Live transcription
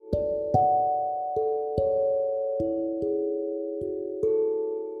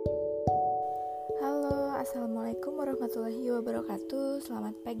warahmatullahi wabarakatuh.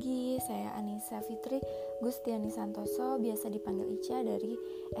 Selamat pagi, saya Anissa Fitri Gustiani Santoso, biasa dipanggil Ica dari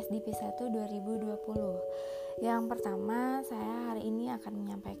SDP 1 2020. Yang pertama, saya hari ini akan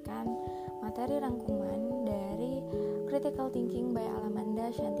menyampaikan materi rangkuman dari Critical Thinking by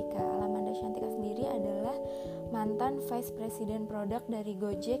Alamanda Shantika. Alamanda Shantika sendiri adalah mantan Vice President Product dari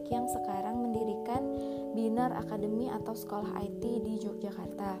Gojek yang sekarang mendirikan Binar Academy atau sekolah IT di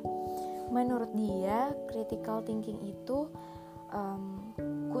Yogyakarta. Menurut dia, critical thinking itu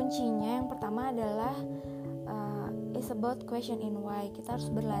kuncinya yang pertama adalah is about question in why. Kita harus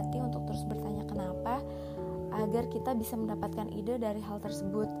berlatih untuk terus bertanya kenapa agar kita bisa mendapatkan ide dari hal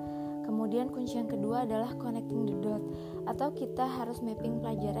tersebut. Kemudian kunci yang kedua adalah connecting the dot, atau kita harus mapping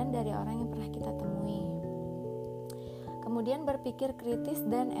pelajaran dari orang yang pernah kita temui. Kemudian berpikir kritis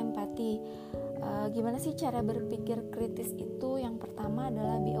dan empati. Gimana sih cara berpikir kritis itu? Yang pertama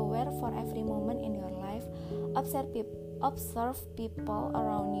adalah be aware for every moment in your life, observe people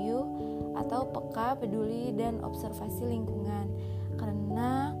around you, atau peka, peduli, dan observasi lingkungan.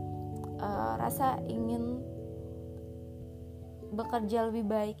 Karena rasa ingin bekerja lebih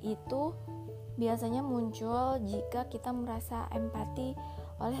baik itu biasanya muncul jika kita merasa empati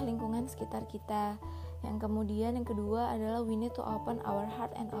oleh lingkungan sekitar kita. Yang kedua adalah we need to open our heart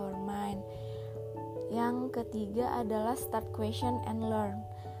and our mind. Yang ketiga adalah start question and learn.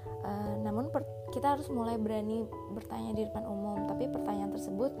 Namun kita harus mulai berani bertanya di depan umum, tapi pertanyaan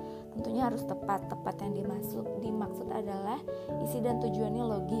tersebut tentunya harus tepat. Tepat yang dimaksud adalah isi dan tujuannya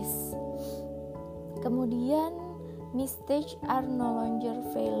logis. Kemudian mistakes are no longer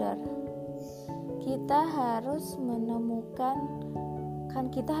failure. Kita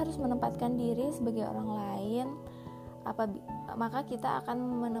harus menempatkan diri sebagai orang lain. Maka kita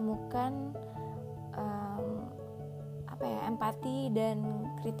akan menemukan empati dan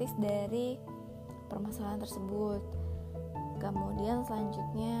kritis dari permasalahan tersebut. Kemudian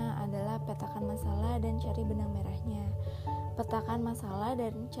selanjutnya adalah petakan masalah dan cari benang merahnya. Petakan masalah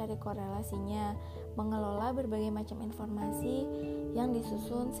dan cari korelasinya. Mengelola berbagai macam informasi yang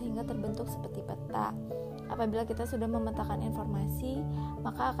disusun sehingga terbentuk seperti peta. Apabila kita sudah memetakan informasi,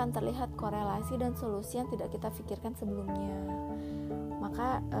 maka akan terlihat korelasi dan solusi yang tidak kita pikirkan sebelumnya.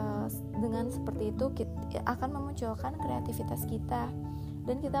 Maka dengan seperti itu kita akan memunculkan kreativitas kita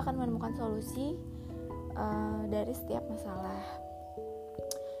dan kita akan menemukan solusi dari setiap masalah.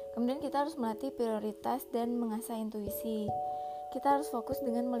 Kemudian kita harus melatih prioritas dan mengasah intuisi. Kita harus fokus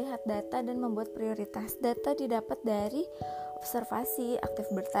dengan melihat data dan membuat prioritas. Data didapat dari observasi, aktif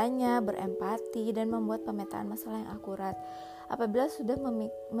bertanya, berempati, dan membuat pemetaan masalah yang akurat. Apabila sudah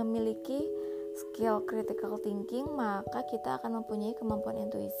memiliki skill critical thinking, maka kita akan mempunyai kemampuan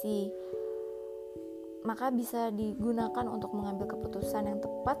intuisi. Maka bisa digunakan untuk mengambil keputusan yang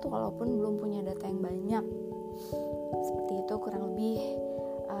tepat walaupun belum punya data yang banyak. Seperti itu kurang lebih.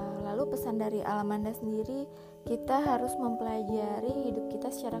 Lalu pesan dari Alamanda sendiri, kita harus mempelajari hidup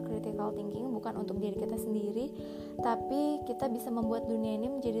kita secara critical thinking, bukan untuk diri kita sendiri, tapi kita bisa membuat dunia ini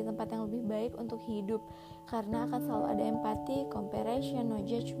menjadi tempat yang lebih baik untuk hidup, karena akan selalu ada empati, comparison, no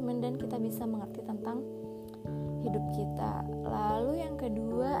judgment, dan kita bisa mengerti tentang hidup kita. Lalu yang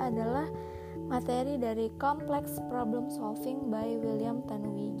kedua adalah materi dari Complex Problem Solving by William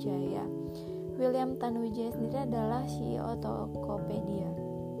Tanuwijaya. William Tanuwijaya sendiri adalah CEO Tokopedia.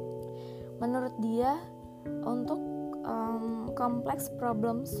 Menurut dia, untuk complex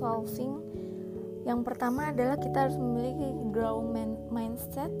problem solving, yang pertama adalah kita harus memiliki growth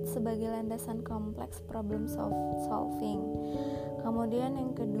mindset sebagai landasan complex problem solving. Kemudian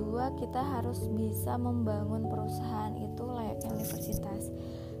yang kedua, kita harus bisa membangun perusahaan itu layaknya universitas.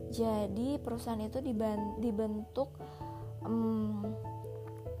 Jadi perusahaan itu dibentuk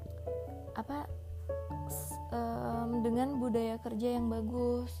dengan budaya kerja yang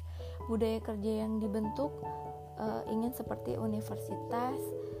bagus. Budaya kerja yang dibentuk ingin seperti universitas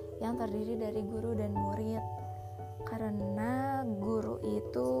yang terdiri dari guru dan murid, karena guru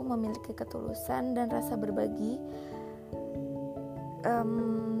itu memiliki ketulusan dan rasa berbagi,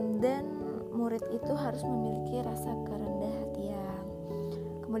 dan murid itu harus memiliki rasa kerendah hatian.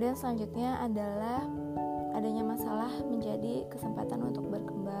 Kemudian selanjutnya adalah adanya masalah menjadi kesempatan untuk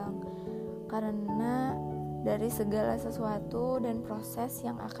berkembang, karena dari segala sesuatu dan proses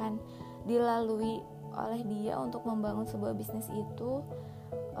yang akan dilalui oleh dia untuk membangun sebuah bisnis itu,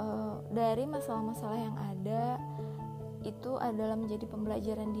 dari masalah-masalah yang ada itu adalah menjadi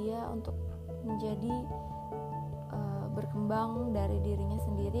pembelajaran dia untuk menjadi berkembang dari dirinya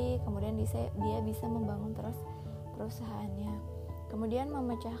sendiri. Kemudian dia bisa membangun terus perusahaannya. Kemudian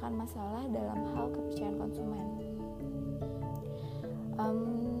memecahkan masalah dalam hal kepercayaan konsumen.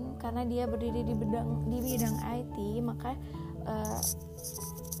 karena dia berdiri di bidang IT, maka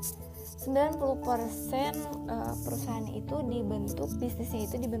 90% perusahaan itu bisnisnya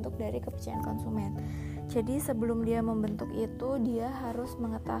itu dibentuk dari kepercayaan konsumen. Jadi sebelum dia membentuk itu, dia harus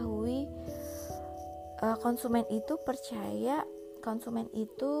mengetahui konsumen itu percaya, konsumen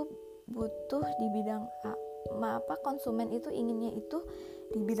itu butuh di bidang konsumen itu inginnya itu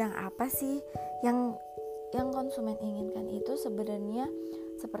di bidang apa sih, yang konsumen inginkan itu sebenarnya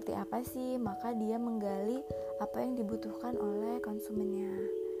seperti apa sih. Maka dia menggali apa yang dibutuhkan oleh konsumennya.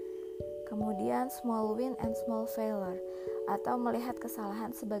 Kemudian small win and small failure, atau melihat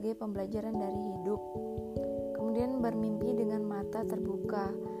kesalahan sebagai pembelajaran dari hidup. Kemudian bermimpi dengan mata terbuka,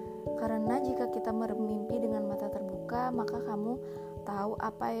 karena jika kita bermimpi dengan mata terbuka, maka kamu tahu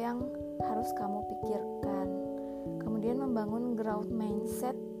apa yang harus kamu pikirkan. Kemudian membangun growth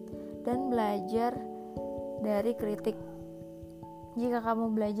mindset dan belajar dari kritik. Jika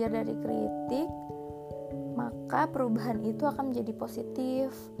kamu belajar dari kritik, maka perubahan itu akan menjadi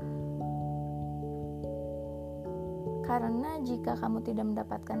positif. Karena jika kamu tidak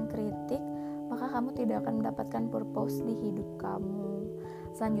mendapatkan kritik, maka kamu tidak akan mendapatkan purpose di hidup kamu.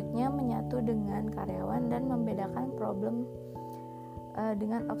 Selanjutnya, menyatu dengan karyawan dan membedakan problem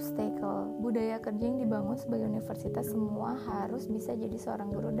dengan obstacle. Budaya kerja yang dibangun sebagai universitas, semua harus bisa jadi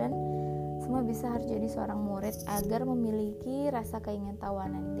seorang guru dan semua bisa harus jadi seorang murid agar memiliki rasa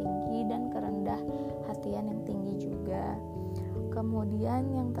keingintahuan yang tinggi dan kerendah hatian yang tinggi juga.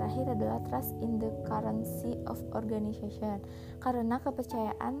 Kemudian yang terakhir adalah trust in the currency of organization, karena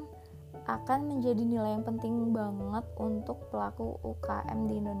kepercayaan akan menjadi nilai yang penting banget untuk pelaku UKM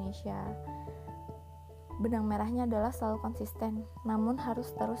di Indonesia. Benang merahnya adalah selalu konsisten, namun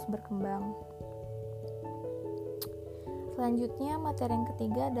harus terus berkembang. Selanjutnya, materi yang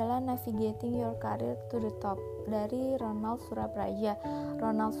ketiga adalah Navigating Your Career to the Top dari Ronald Surapraja.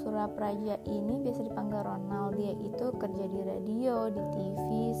 Ronald Surapraja ini biasa dipanggil Ronald. Dia itu kerja di radio, di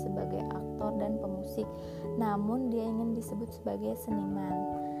TV sebagai aktor dan pemusik. Namun dia ingin disebut sebagai seniman.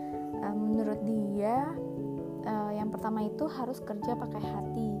 Menurut dia, yang pertama itu harus kerja pakai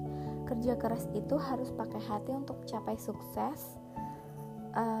hati. Kerja keras itu harus pakai hati untuk capai sukses.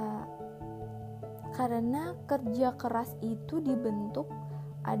 Karena kerja keras itu dibentuk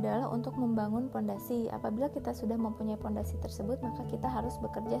adalah untuk membangun pondasi. Apabila kita sudah mempunyai pondasi tersebut, maka kita harus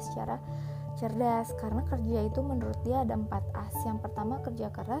bekerja secara cerdas. Karena kerja itu menurut dia ada 4 as. Yang pertama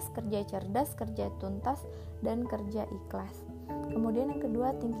kerja keras, kerja cerdas, kerja tuntas, dan kerja ikhlas. Kemudian yang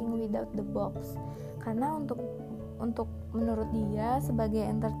kedua thinking without the box. Karena untuk menurut dia sebagai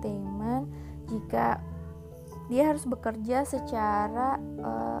entertainment, jika dia harus bekerja secara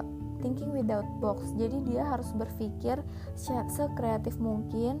thinking without box. Jadi dia harus berpikir sekreatif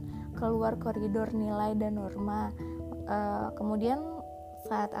mungkin keluar koridor nilai dan norma. Kemudian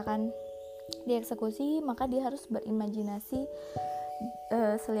saat akan dieksekusi, maka dia harus berimajinasi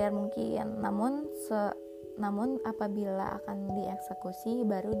seliar mungkin. Namun apabila akan dieksekusi,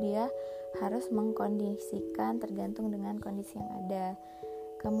 baru dia harus mengkondisikan tergantung dengan kondisi yang ada.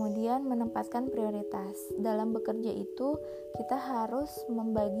 Kemudian menempatkan prioritas. Dalam bekerja itu kita harus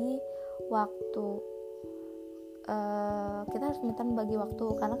membagi waktu. Kita harus membagi waktu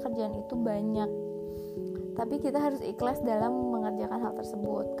karena kerjaan itu banyak. Tapi kita harus ikhlas dalam mengerjakan hal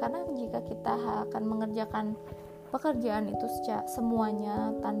tersebut. Karena jika kita akan mengerjakan pekerjaan itu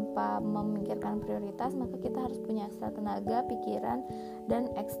semuanya tanpa memikirkan prioritas, maka kita harus punya ekstra tenaga, pikiran, dan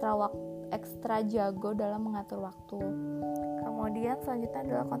ekstra jago dalam mengatur waktu. Kemudian selanjutnya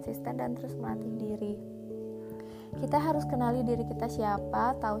adalah konsisten dan terus melatih diri. Kita harus kenali diri kita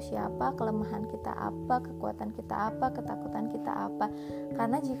siapa, tahu siapa, kelemahan kita apa, kekuatan kita apa, ketakutan kita apa.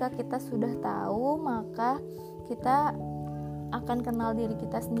 Karena jika kita sudah tahu, maka kita akan kenal diri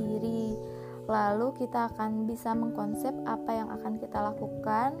kita sendiri. Lalu kita akan bisa mengkonsep apa yang akan kita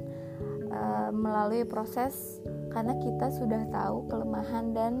lakukan melalui proses, karena kita sudah tahu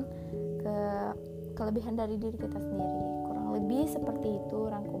kelemahan dan kelebihan dari diri kita sendiri. Kurang lebih seperti itu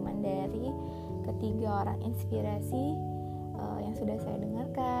rangkuman dari ketiga orang inspirasi yang sudah saya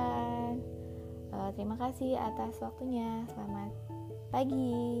dengarkan. Terima kasih atas waktunya. Selamat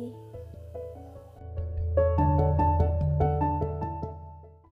pagi.